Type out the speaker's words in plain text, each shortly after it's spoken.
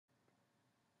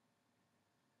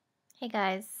Hey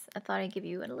guys, I thought I'd give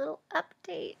you a little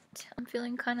update. I'm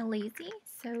feeling kind of lazy,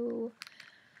 so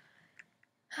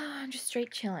I'm just straight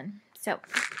chilling. So,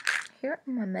 here are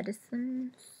my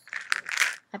medicines.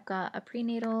 I've got a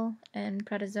prenatal and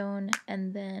prednisone,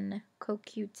 and then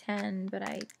CoQ10, but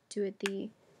I do it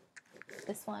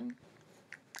this one.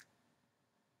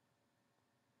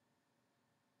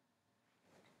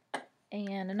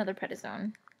 And another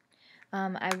prednisone.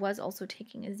 I was also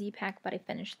taking a Z-Pack, but I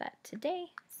finished that today.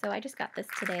 So I just got this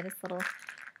today, this little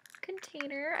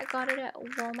container. I got it at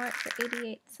Walmart for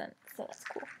 88 cents, so that's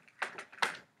cool.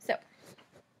 So,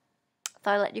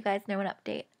 thought I'd let you guys know an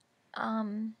update.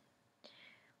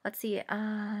 Let's see,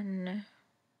 on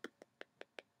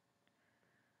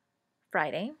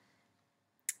Friday,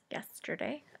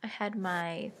 yesterday, I had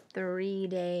my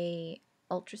 3-day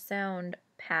ultrasound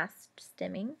past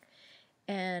stimming,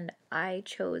 and I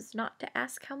chose not to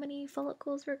ask how many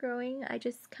follicles were growing. I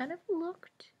just kind of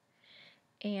looked,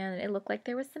 and it looked like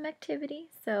there was some activity,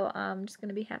 so I'm just going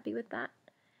to be happy with that.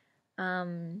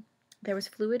 There was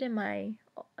fluid in my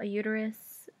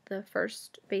uterus the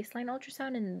first baseline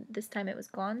ultrasound, and this time it was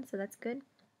gone, so that's good.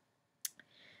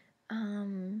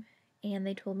 And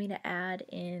they told me to add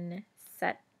in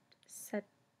cetertide.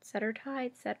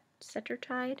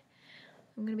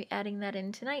 I'm going to be adding that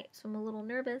in tonight, so I'm a little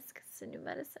nervous because it's a new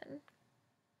medicine.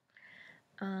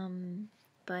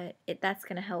 But that's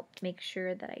going to help make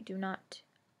sure that I do not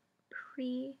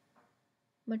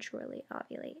prematurely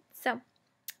ovulate. So,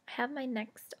 I have my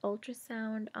next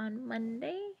ultrasound on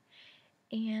Monday,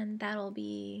 and that'll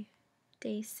be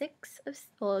day 6 of,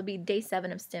 well, it'll be day 7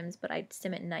 of stims, but I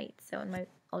stim at night, so in my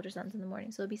ultrasound's in the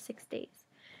morning, so it'll be 6 days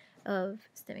of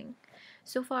stimming.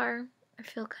 So far, I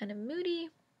feel kind of moody,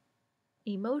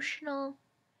 emotional,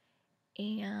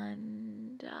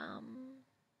 and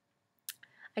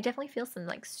I definitely feel some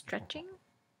like stretching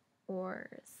or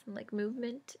some like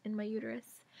movement in my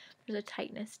uterus. There's a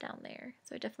tightness down there,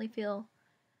 so I definitely feel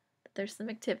that there's some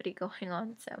activity going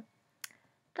on. So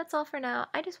that's all for now.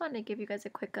 I just wanted to give you guys a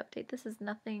quick update. This is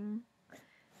nothing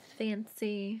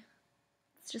fancy.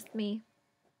 It's just me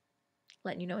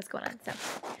letting you know what's going on. So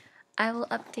I will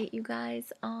update you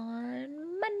guys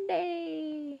on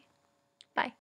Monday. Bye.